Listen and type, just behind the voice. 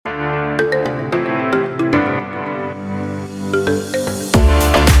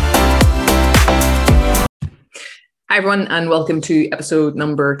Hi, everyone, and welcome to episode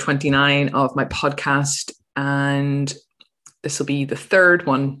number 29 of my podcast. And this will be the third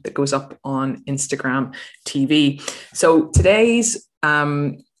one that goes up on Instagram TV. So today's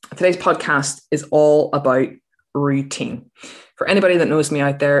podcast is all about routine. For anybody that knows me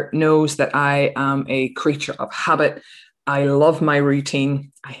out there, knows that I am a creature of habit. I love my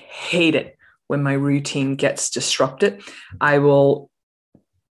routine. I hate it when my routine gets disrupted. I will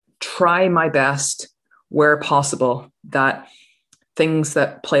try my best where possible that things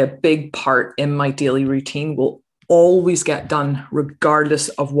that play a big part in my daily routine will always get done regardless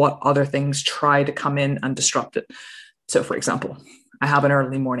of what other things try to come in and disrupt it. So, for example, I have an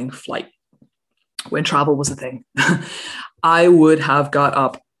early morning flight. When travel was a thing, I would have got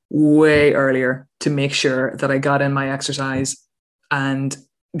up way earlier to make sure that I got in my exercise and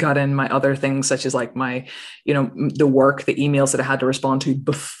got in my other things, such as like my, the work, the emails that I had to respond to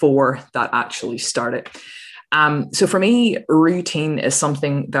before that actually started. So for me, routine is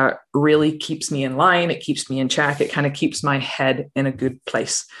something that really keeps me in line. It keeps me in check. It kind of keeps my head in a good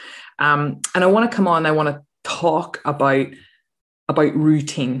place. And I want to come on. I want to talk about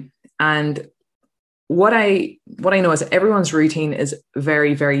routine. And what I know is that everyone's routine is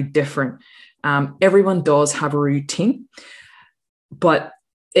very, very different. Everyone does have a routine, but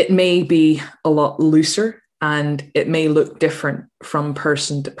it may be a lot looser and it may look different from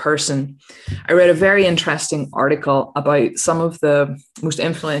person to person. I read a very interesting article about some of the most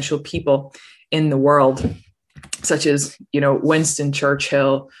influential people in the world, such as, Winston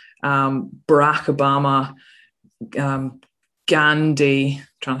Churchill, Barack Obama, Gandhi. I'm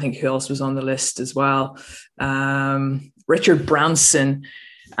trying to think who else was on the list as well. Richard Branson,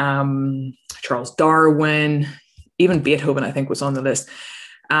 Charles Darwin, even Beethoven, I think, was on the list.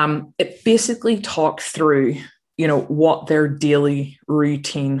 It basically talked through, what their daily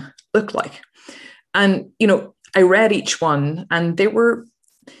routine looked like. And, I read each one and they weren't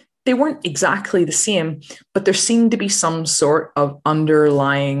exactly the same, but there seemed to be some sort of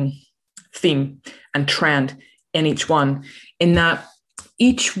underlying theme and trend in each one, in that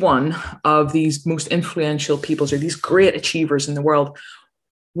each one of these most influential peoples or these great achievers in the world,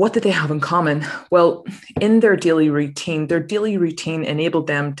 what did they have in common? Well, in their daily routine enabled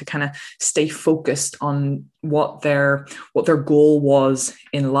them to kind of stay focused on what their goal was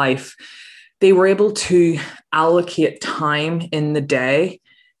in life. They were able to allocate time in the day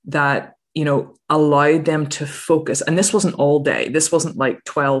that, allowed them to focus. And this wasn't all day. This wasn't like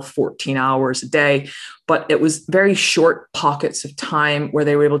 12, 14 hours a day, but it was very short pockets of time where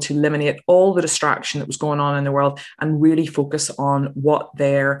they were able to eliminate all the distraction that was going on in the world and really focus on what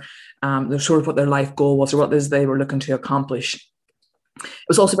their life goal was, or what it is they were looking to accomplish. It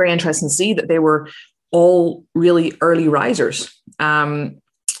was also very interesting to see that they were all really early risers.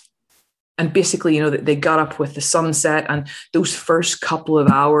 And basically, they got up with the sunset, and those first couple of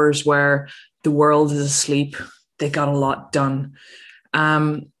hours where the world is asleep, they got a lot done.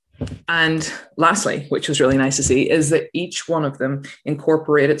 And lastly, which was really nice to see, is that each one of them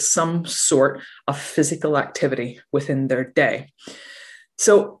incorporated some sort of physical activity within their day.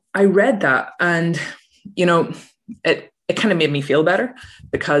 So I read that, and, it kind of made me feel better,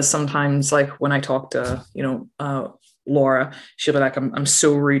 because sometimes, like when I talk to, Laura, she'll be like, I'm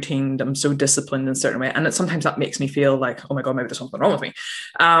so routined, I'm so disciplined in a certain way. And sometimes that makes me feel like, oh my God, maybe there's something wrong with me.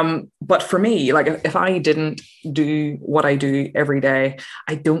 But for me, like if I didn't do what I do every day,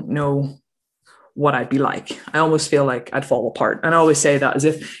 I don't know what I'd be like. I almost feel like I'd fall apart. And I always say that as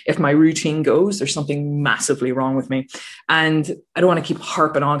if my routine goes, there's something massively wrong with me. And I don't want to keep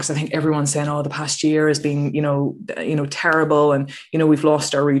harping on, because I think everyone's saying, oh, the past year has been, terrible. And, we've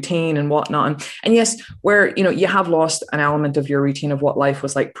lost our routine and whatnot. And yes, where, you have lost an element of your routine of what life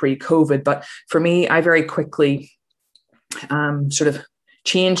was like pre-COVID. But for me, I very quickly sort of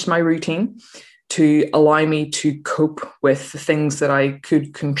changed my routine to allow me to cope with the things that I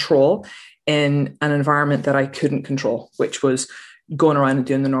could control in an environment that I couldn't control, which was going around and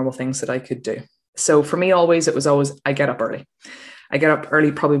doing the normal things that I could do. So for me, it was always, I get up early. I get up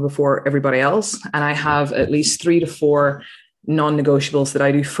early, probably before everybody else. And I have at least 3 to 4 non-negotiables that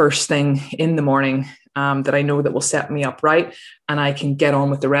I do first thing in the morning, that I know that will set me up right. And I can get on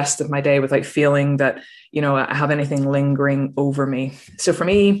with the rest of my day without feeling that, I have anything lingering over me. So for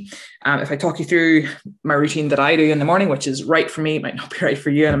me, if I talk you through my routine that I do in the morning, which is right for me, it might not be right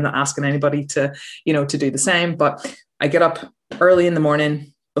for you. And I'm not asking anybody to do the same, but I get up early in the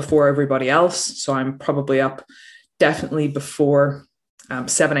morning before everybody else. So I'm probably up definitely before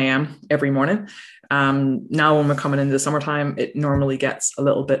 7 a.m. every morning. Now when we're coming into the summertime, it normally gets a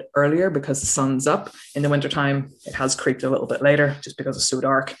little bit earlier because the sun's up. In the wintertime, it has creeped a little bit later just because it's so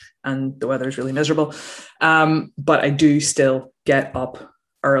dark and the weather is really miserable. But I do still get up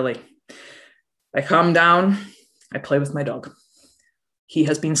early. I come down, I play with my dog. He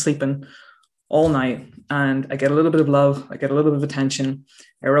has been sleeping all night and I get a little bit of love. I get a little bit of attention.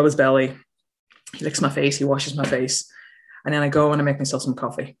 I rub his belly. He licks my face. He washes my face. And then I go and I make myself some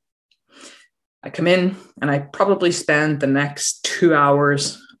coffee. I come in and I probably spend the next 2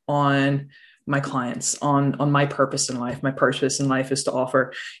 hours on my clients, on my purpose in life. My purpose in life is to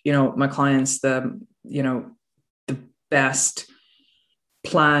offer, my clients the best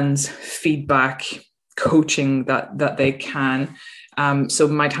plans, feedback, coaching that they can. So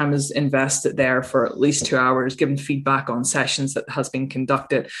my time is invested there for at least 2 hours, giving feedback on sessions that has been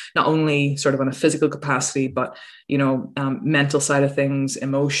conducted, not only sort of on a physical capacity, but, mental side of things,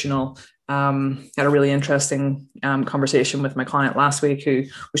 emotional. Had a really interesting conversation with my client last week who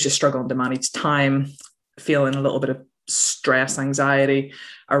was just struggling to manage time, feeling a little bit of stress, anxiety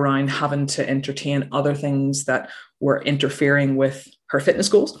around having to entertain other things that were interfering with her fitness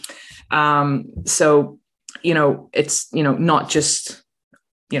goals. So, it's, not just,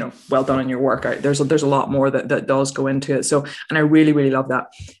 well done on your workout. There's a lot more that does go into it. So, and I really, really love that.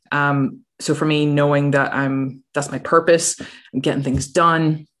 So for me, knowing that that's my purpose and getting things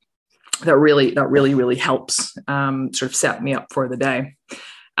done, that really helps sort of set me up for the day.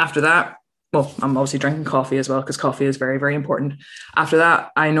 After that, well, I'm obviously drinking coffee as well because coffee is very, very important. After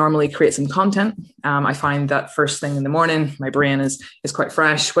that, I normally create some content. I find that first thing in the morning, my brain is quite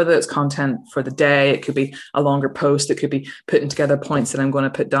fresh, whether it's content for the day, it could be a longer post, it could be putting together points that I'm going to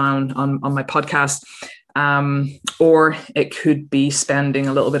put down on my podcast, or it could be spending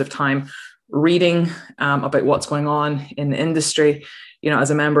a little bit of time reading about what's going on in the industry.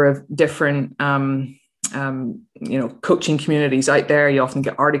 As a member of different coaching communities out there, you often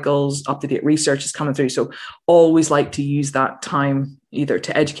get articles, up-to-date research is coming through. So always like to use that time either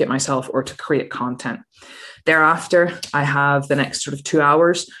to educate myself or to create content. Thereafter, I have the next sort of 2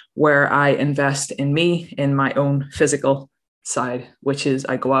 hours where I invest in me, in my own physical side, which is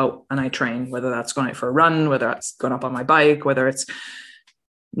I go out and I train, whether that's going out for a run, whether that's going up on my bike, whether it's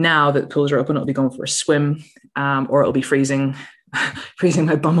now that the pools are open, it'll be going for a swim, or it'll be freezing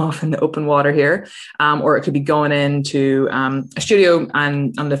my bum off in the open water here, or it could be going into a studio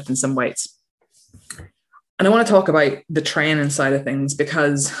and I'm lifting some weights. And I want to talk about the training side of things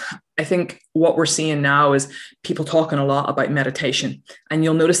because I think what we're seeing now is people talking a lot about meditation, and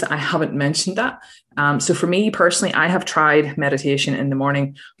you'll notice that I haven't mentioned that. So for me personally, I have tried meditation in the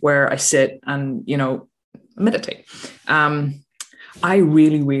morning where I sit and meditate. I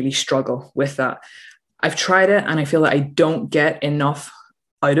really, really struggle with that. I've tried it and I feel that I don't get enough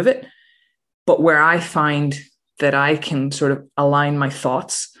out of it. But where I find that I can sort of align my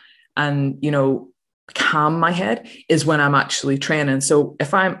thoughts and, calm my head is when I'm actually training. So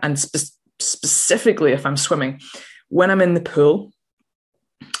if I'm, and specifically if I'm swimming, when I'm in the pool,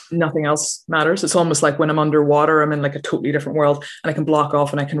 nothing else matters. It's almost like when I'm underwater, I'm in like a totally different world and I can block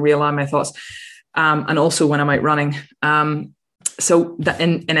off and I can realign my thoughts. And also when I'm out running. So that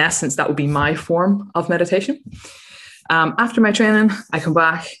in essence, that would be my form of meditation. After my training, I come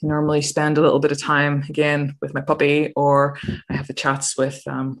back, normally spend a little bit of time again with my puppy, or I have the chats with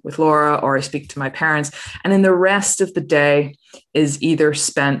Laura, or I speak to my parents. And then the rest of the day is either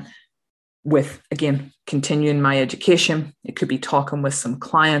spent with, again, continuing my education. It could be talking with some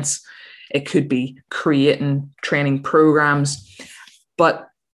clients. It could be creating training programs. But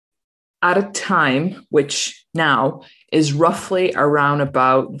at a time, which now is roughly around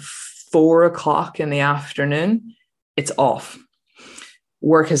about 4 o'clock in the afternoon, it's off.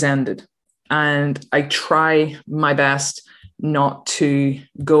 Work has ended. And I try my best not to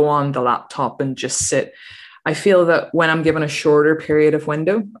go on the laptop and just sit. I feel that when I'm given a shorter period of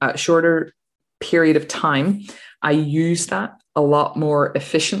time, I use that a lot more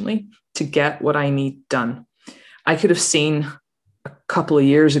efficiently to get what I need done. I could have seen a couple of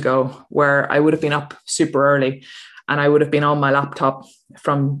years ago where I would have been up super early and I would have been on my laptop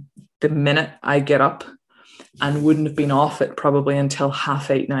from the minute I get up and wouldn't have been off it probably until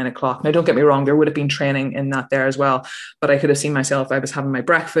 8:30, 9 o'clock. Now, don't get me wrong, there would have been training in that there as well, but I could have seen myself, I was having my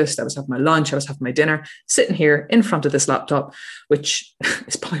breakfast, I was having my lunch, I was having my dinner, sitting here in front of this laptop, which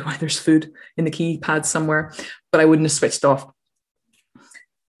is probably why there's food in the keypad somewhere, but I wouldn't have switched off.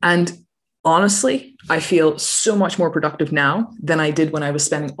 And honestly, I feel so much more productive now than I did when I was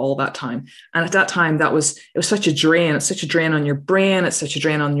spending all that time. And at that time, it was such a drain. It's such a drain on your brain. It's such a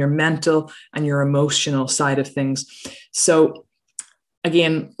drain on your mental and your emotional side of things. So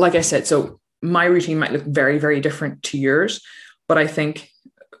again, like I said, so my routine might look very, very different to yours, but I think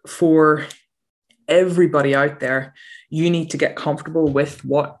for everybody out there, you need to get comfortable with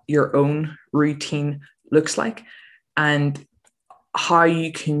what your own routine looks like and how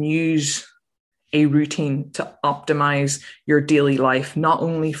you can use a routine to optimize your daily life, not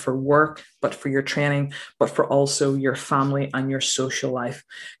only for work, but for your training, but for also your family and your social life.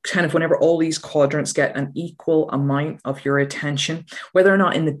 Kind of whenever all these quadrants get an equal amount of your attention, whether or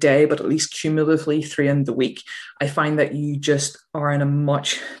not in the day, but at least cumulatively throughout the week, I find that you just are in a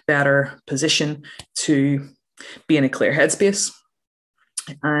much better position to be in a clear headspace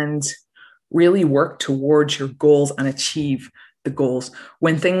and really work towards your goals and achieve the goals.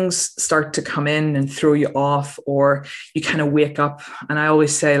 When things start to come in and throw you off, or you kind of wake up, and I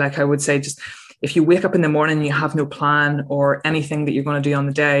always say, like I would say, just if you wake up in the morning and you have no plan or anything that you're going to do on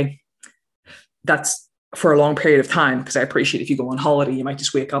the day, that's for a long period of time, because I appreciate if you go on holiday, you might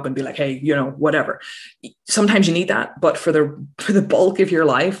just wake up and be like, hey, whatever. Sometimes you need that, but for the bulk of your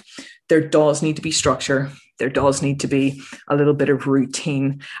life, there does need to be structure. There does need to be a little bit of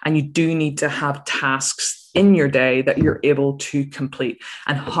routine, and you do need to have tasks in your day that you're able to complete,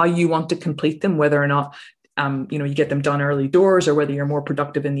 and how you want to complete them, whether or not you get them done early doors or whether you're more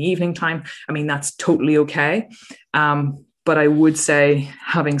productive in the evening time. I mean, that's totally okay. But I would say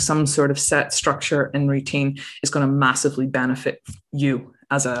having some sort of set structure and routine is going to massively benefit you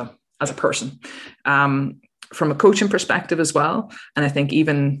as a person. From a coaching perspective as well. And I think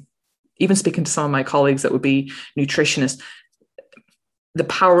even speaking to some of my colleagues that would be nutritionists, the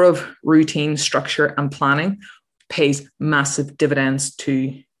power of routine, structure, and planning pays massive dividends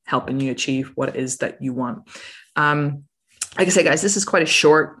to helping you achieve what it is that you want. Like I say, guys, this is quite a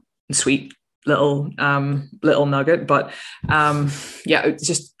short and sweet little nugget, but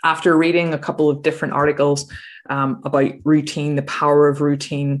just after reading a couple of different articles about routine, the power of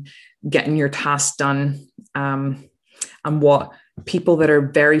routine, getting your tasks done, and what people that are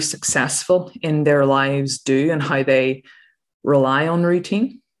very successful in their lives do and how they rely on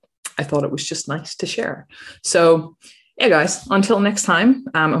routine, I thought it was just nice to share. So yeah, guys, until next time,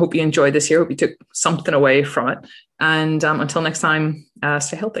 I hope you enjoyed this here. I hope you took something away from it. And until next time,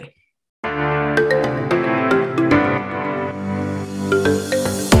 stay healthy.